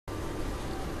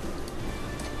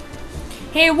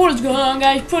Hey, what is going on,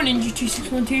 guys? Pro Ninja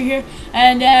 2612 here,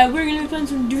 and we're going to be playing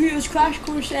some Doritos Crash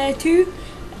Course 2.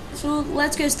 So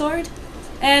let's get started.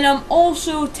 And I'm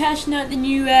also testing out the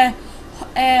new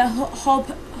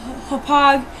Hauppauge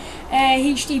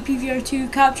HD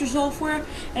PVR2 capture software,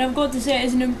 and I've got to say it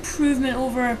is an improvement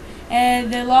over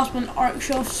the last one,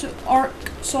 ArcSoft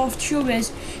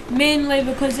Showbiz, mainly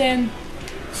because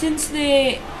since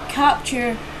the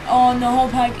capture on the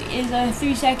Hauppauge is a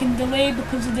 3-second delay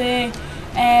because of the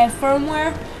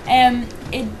firmware,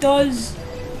 it does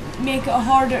make it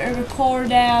harder to record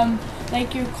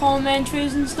like your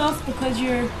commentaries and stuff, because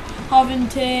you're having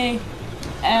to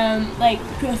like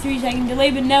put a 3-second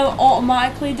delay, but now it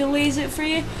automatically delays it for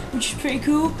you, which is pretty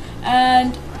cool.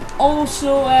 And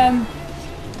also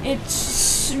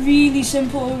it's really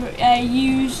simple to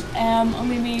use.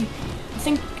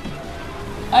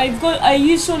 I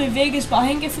use Sony Vegas, but I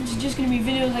think if it's just going to be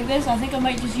videos like this, I think I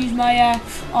might just use my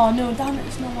oh no, damn it,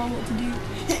 it's not what I want to do.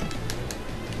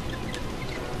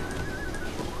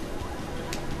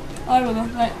 Oh, there we go.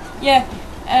 Right, yeah,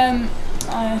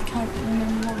 I can't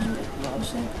remember what I was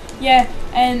saying. Yeah,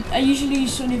 and I usually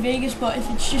use Sony Vegas, but if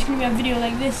it's just going to be a video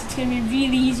like this, it's going to be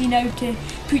really easy now to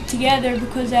put together,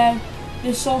 because the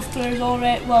software is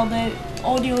already, well, the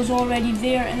audio is already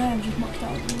there, and I've just mucked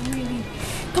out really.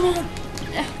 Come on!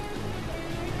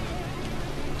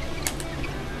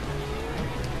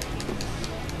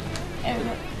 There we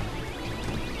go.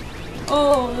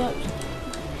 Oh, look.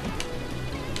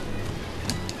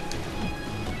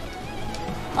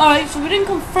 Alright, so we didn't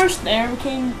come first there, we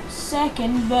came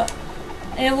second, but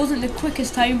it wasn't the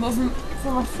quickest time. But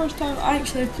for my first time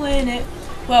actually playing it,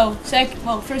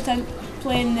 first time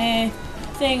playing the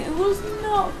thing, it was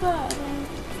not bad. I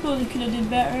suppose I could have did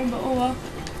better, but oh well.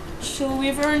 So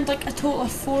we've earned like a total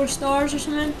of 4 stars or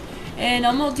something, and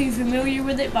I'm not too familiar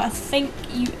with it, but I think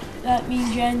that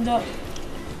means you end up,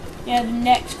 the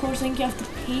next course, I think you have to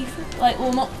pay for it. Like,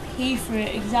 well, not pay for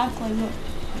it exactly, but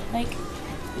like,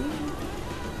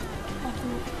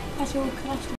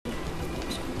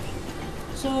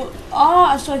 so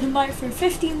so I can buy it for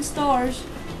 15 stars.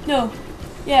 No,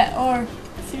 yeah, or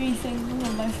 3 things. I'm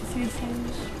gonna buy it for 3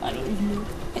 things. I don't even know.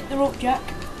 Hit the rope, Jack.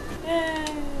 Yay!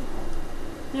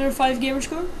 0.5 gamer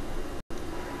score.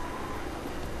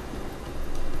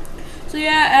 So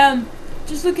yeah,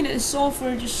 just looking at the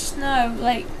software just now,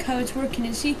 like how it's working,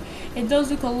 and see, it does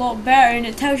look a lot better, and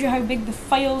it tells you how big the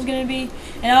file is going to be.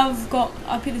 And I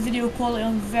put the video quality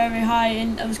on very high,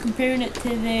 and I was comparing it to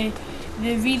the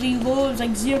really low. It was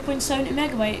like 0.7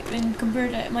 megabyte, and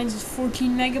compared to mine's is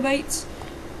 14 megabytes,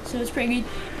 so it's pretty good.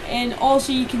 And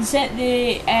also you can set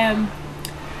the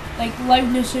like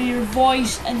loudness of your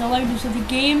voice and the loudness of the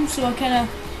game, so I kind of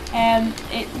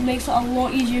it makes it a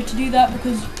lot easier to do that,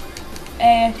 because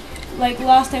like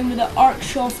last time with the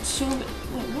ArcSoft, so wait,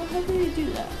 what? How do you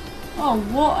do that? Oh,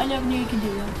 what? I never knew you could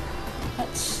do that.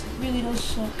 That's really does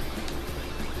suck.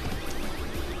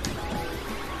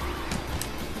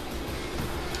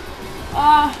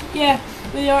 Yeah,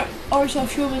 with the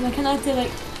ArcSoft Showbiz, I kind of had to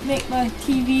like make my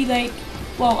TV like,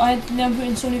 well, I had never put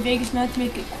in Sony Vegas, and I had to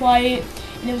make it quiet,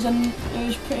 and it was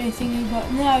pretty thingy.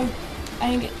 But now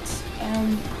I think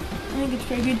it's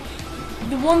pretty good.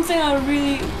 The one thing I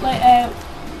really like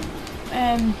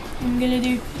I'm gonna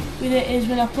do with it is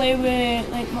when I play with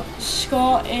like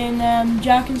Scott and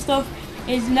Jack and stuff,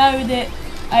 is now that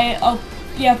I'll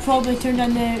probably turn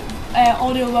down the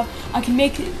audio, but I can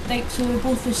make it like so they're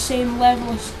both the same level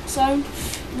of sound,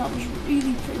 and that was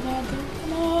really pretty bad there.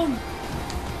 Come on!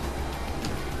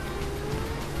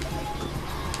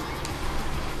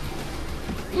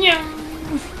 Yeah.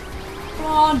 Come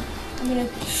on! I'm gonna.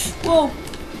 Whoa!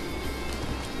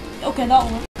 Okay, that'll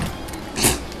work.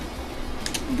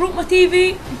 Broke my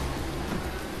TV.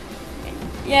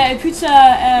 Yeah, it puts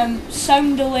a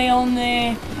sound delay on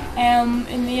the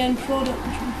in the end product,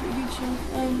 which is pretty good. So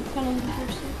I'm kind of looking forward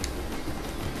to it.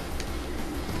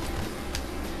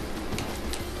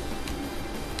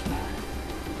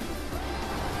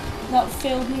 That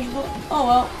failed miserably. Oh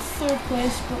well, 3rd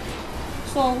place, but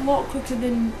still a lot quicker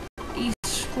than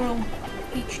Squirrel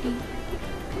HD.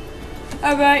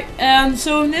 Alright,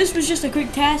 so this was just a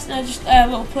quick test, and I just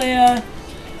will play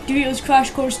Doritos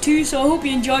Crash Course 2, so I hope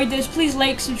you enjoyed this. Please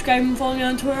like, subscribe, and follow me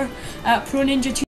on Twitter at ProNinja2.